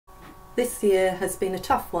This year has been a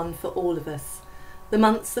tough one for all of us. The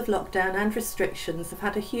months of lockdown and restrictions have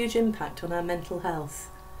had a huge impact on our mental health.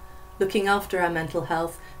 Looking after our mental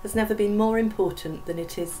health has never been more important than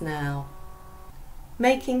it is now.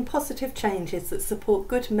 Making positive changes that support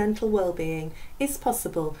good mental well-being is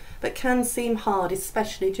possible, but can seem hard,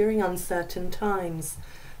 especially during uncertain times.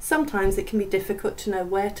 Sometimes it can be difficult to know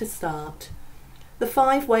where to start. The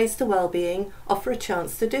 5 Ways to Wellbeing offer a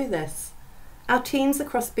chance to do this. Our teams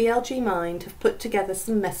across BLG Mind have put together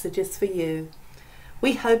some messages for you.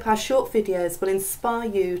 We hope our short videos will inspire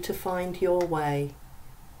you to find your way.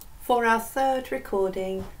 For our 3rd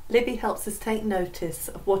recording, Libby helps us take notice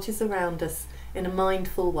of what is around us in a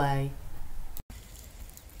mindful way.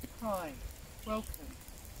 Hi, welcome.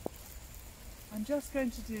 I'm just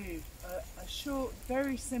going to do a short,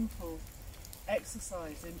 very simple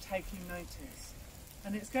exercise in taking notice,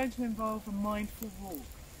 and it's going to involve a mindful walk.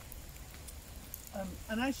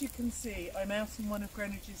 And as you can see, I'm out in one of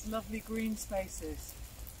Greenwich's lovely green spaces,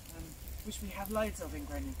 which we have loads of in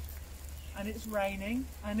Greenwich. And it's raining,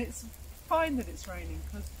 and it's fine that it's raining,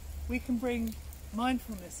 because we can bring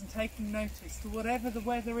mindfulness and taking notice to whatever the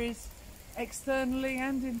weather is externally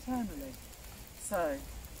and internally. So,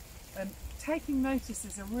 taking notice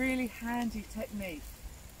is a really handy technique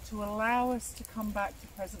to allow us to come back to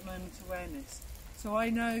present moment awareness. So I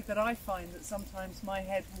know that I find that sometimes my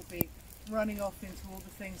head will be running off into all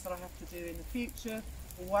the things that I have to do in the future,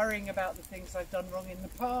 or worrying about the things I've done wrong in the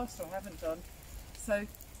past or haven't done. So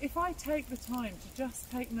if I take the time to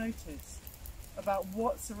just take notice about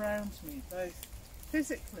what's around me, both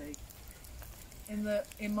physically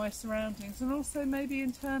in my surroundings, and also maybe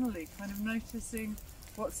internally, kind of noticing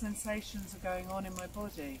what sensations are going on in my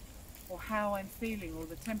body, or how I'm feeling, or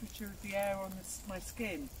the temperature of the air on my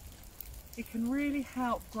skin, it can really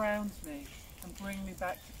help ground me and bring me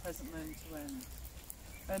back to present moment awareness.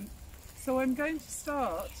 So I'm going to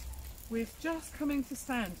start with just coming to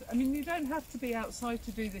stand. I mean, you don't have to be outside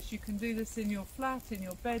to do this. You can do this in your flat, in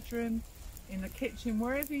your bedroom, in the kitchen,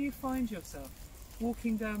 wherever you find yourself.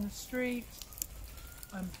 Walking down the street.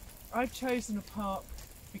 I've chosen a park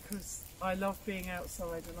because I love being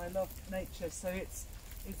outside and I love nature, so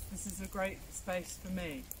this is a great space for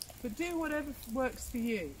me. But do whatever works for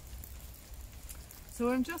you. So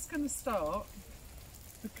I'm just going to start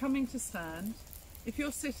with coming to stand. If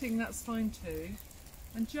you're sitting, that's fine too.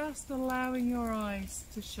 And just allowing your eyes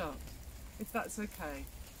to shut, if that's okay.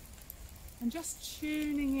 And just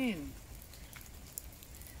tuning in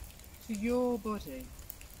to your body.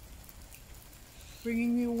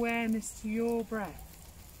 Bringing the awareness to your breath.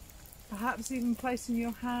 Perhaps even placing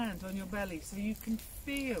your hand on your belly so you can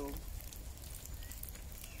feel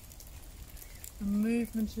the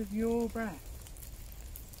movement of your breath.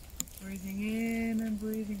 Breathing in and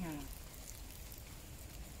breathing out.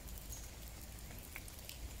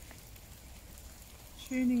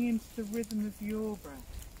 Tuning into the rhythm of your breath.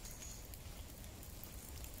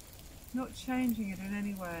 Not changing it in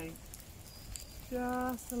any way.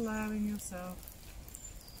 Just allowing yourself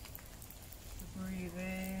to breathe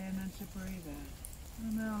in and to breathe out.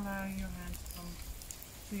 And now allowing your hand to come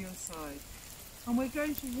to your side. And we're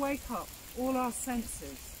going to wake up all our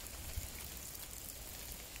senses.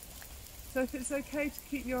 So if it's okay to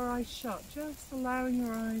keep your eyes shut, just allowing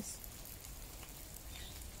your eyes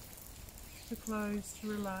to close, to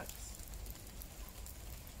relax,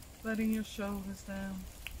 letting your shoulders down.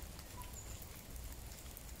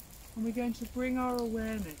 And we're going to bring our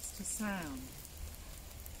awareness to sound.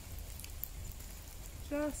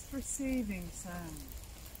 Just receiving sound.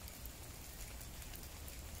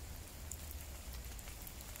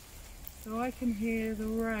 So I can hear the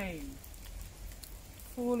rain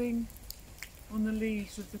falling on the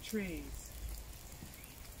leaves of the trees.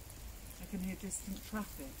 I can hear distant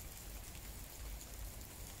traffic.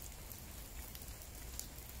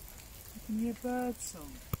 I can hear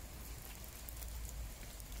birdsong.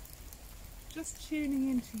 Just tuning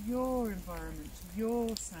into your environment, to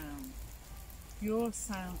your sound, your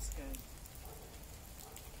soundscape.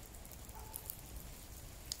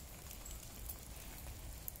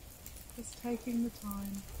 Just taking the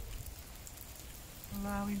time,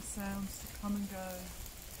 allowing sounds to come and go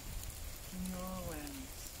in your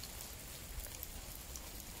awareness.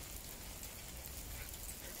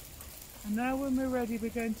 And now when we're ready, we're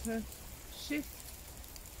going to shift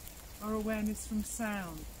our awareness from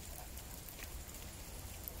sound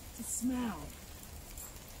to smell.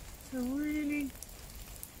 So really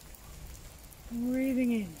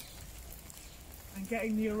breathing in and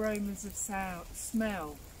getting the aromas of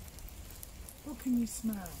smell. What can you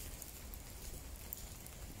smell?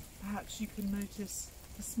 Perhaps you can notice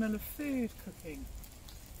the smell of food cooking.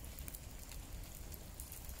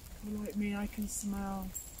 Or like me, I can smell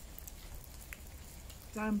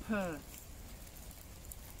damp earth.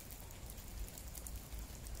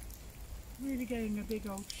 Really getting a big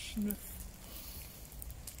old sniff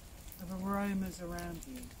of aromas around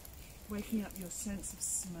you, waking up your sense of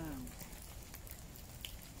smell.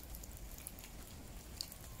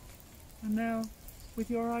 And now, with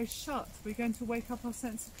your eyes shut, we're going to wake up our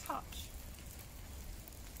sense of touch.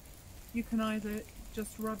 You can either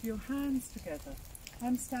just rub your hands together.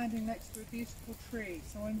 I'm standing next to a beautiful tree,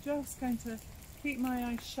 so I'm just going to keep my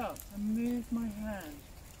eyes shut and move my hand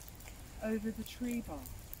over the tree bark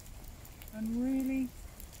and really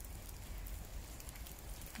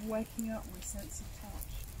waking up my sense of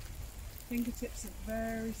touch. Fingertips are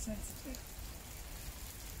very sensitive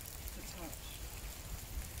to touch.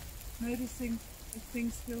 Noticing if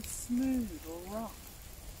things feel smooth or rough,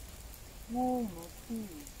 warm or cool.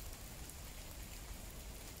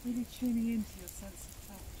 Really tuning into your sense of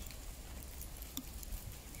touch.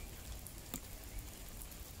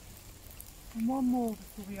 And one more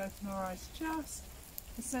before we open our eyes, just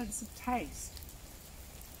a sense of taste.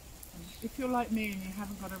 And if you're like me and you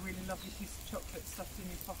haven't got a really lovely piece of chocolate stuffed in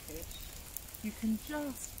your pocket, you can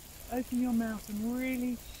just open your mouth and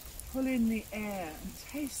really pull in the air and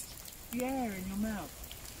taste the air in your mouth.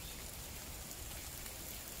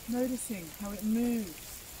 Noticing how it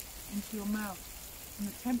moves into your mouth and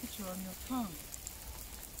the temperature on your tongue.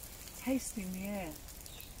 Tasting the air.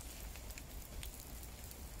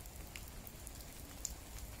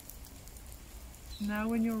 Now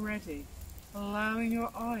when you're ready, allowing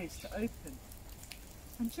your eyes to open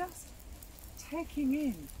and just taking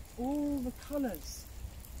in all the colours,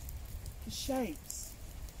 the shapes,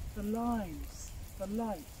 the lines, the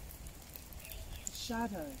light, the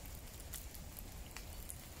shadow.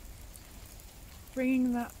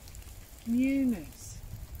 Bringing that newness,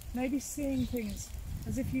 maybe seeing things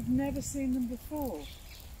as if you've never seen them before.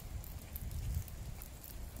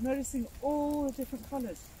 Noticing all the different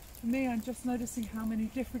colours. For me, I'm just noticing how many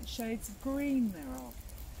different shades of green there are.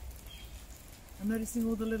 I'm noticing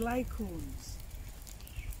all the little acorns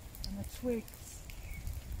and the twigs.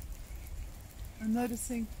 I'm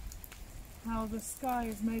noticing how the sky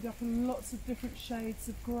is made up of lots of different shades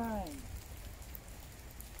of grey.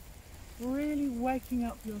 Really waking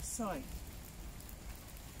up your sight.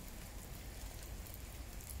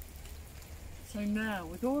 So now,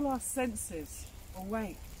 with all our senses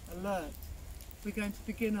awake, alert, we're going to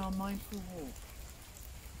begin our mindful walk.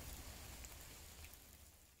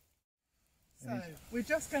 So, we're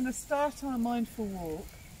just going to start our mindful walk,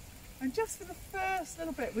 and just for the first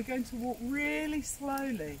little bit, we're going to walk really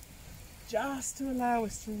slowly, just to allow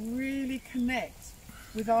us to really connect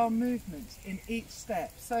with our movement in each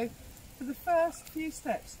step. So, for the first few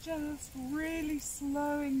steps, just really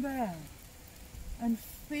slowing down and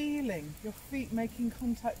feeling your feet making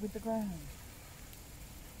contact with the ground.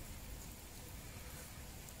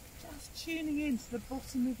 Just tuning into the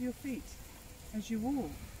bottom of your feet as you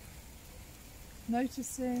walk.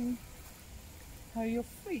 Noticing how your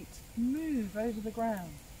feet move over the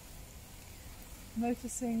ground.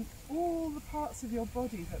 Noticing all the parts of your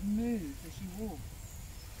body that move as you walk.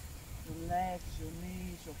 Your legs, your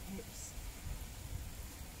knees, your hips.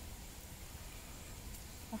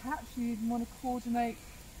 Perhaps you even want to coordinate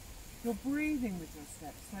your breathing with your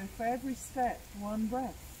steps. So for every step, one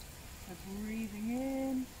breath. So breathing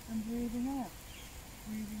in and breathing out.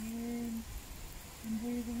 Breathing in and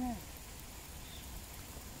breathing out.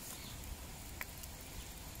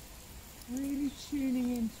 Really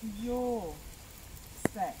tuning into your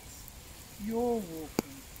steps, your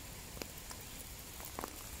walking.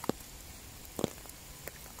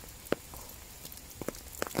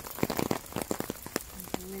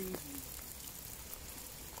 And breathing.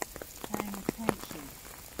 Paying attention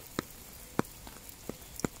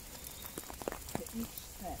to each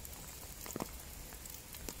step.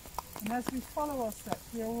 And as we follow our steps,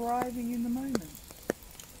 we're arriving in the moment.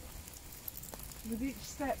 With each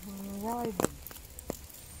step we're arriving,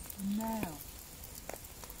 and now.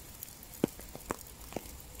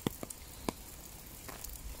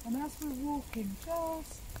 And as we're walking,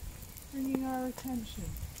 just bringing our attention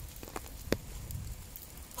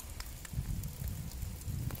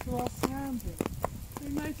to our surroundings.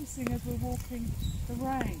 We're noticing as we're walking the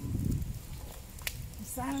rain, the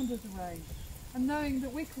sound of the rain, and knowing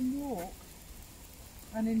that we can walk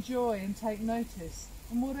and enjoy and take notice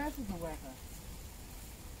on whatever the weather.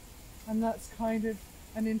 And that's kind of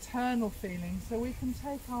an internal feeling, so we can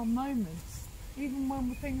take our moments, even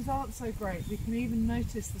when things aren't so great. We can even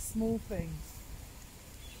notice the small things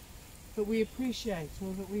that we appreciate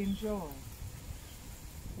or that we enjoy.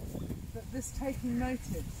 But this taking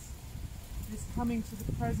notice this coming to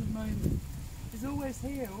the present moment, is always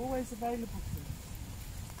here, always available to us.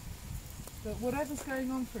 But whatever's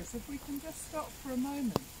going on for us, if we can just stop for a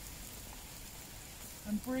moment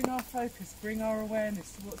and bring our focus, bring our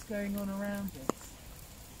awareness to what's going on around us,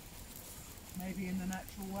 maybe in the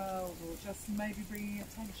natural world, or just maybe bringing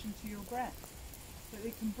attention to your breath, that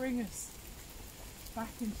it can bring us back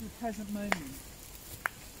into the present moment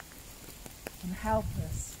and help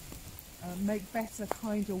us make better,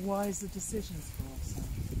 kinder, wiser decisions for ourselves.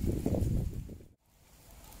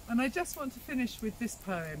 And I just want to finish with this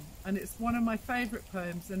poem, and it's one of my favourite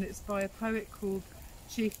poems, and it's by a poet called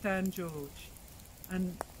Chief Dan George.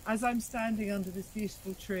 And as I'm standing under this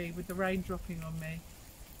beautiful tree with the rain dropping on me,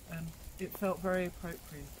 it felt very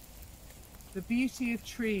appropriate. The beauty of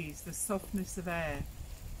trees, the softness of air,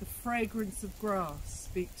 the fragrance of grass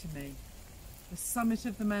speak to me. The summit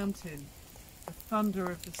of the mountain, the thunder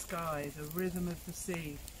of the sky, the rhythm of the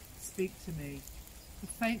sea speak to me. The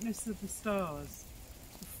faintness of the stars,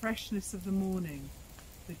 the freshness of the morning,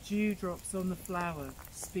 the dewdrops on the flower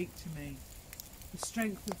speak to me. The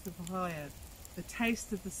strength of the papaya, the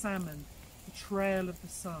taste of the salmon, the trail of the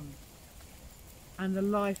sun, and the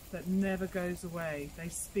life that never goes away, they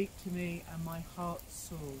speak to me and my heart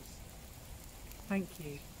soars. Thank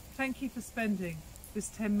you. Thank you for spending this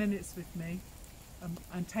 10 minutes with me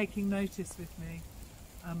and taking notice with me.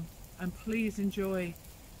 And please enjoy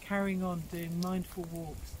carrying on doing mindful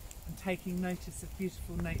walks and taking notice of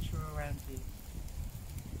beautiful nature around you.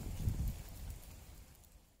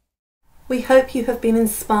 We hope you have been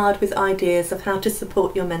inspired with ideas of how to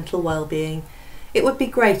support your mental well-being. It would be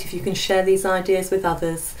great if you can share these ideas with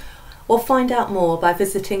others, or find out more by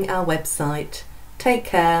visiting our website. Take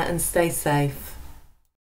care and stay safe.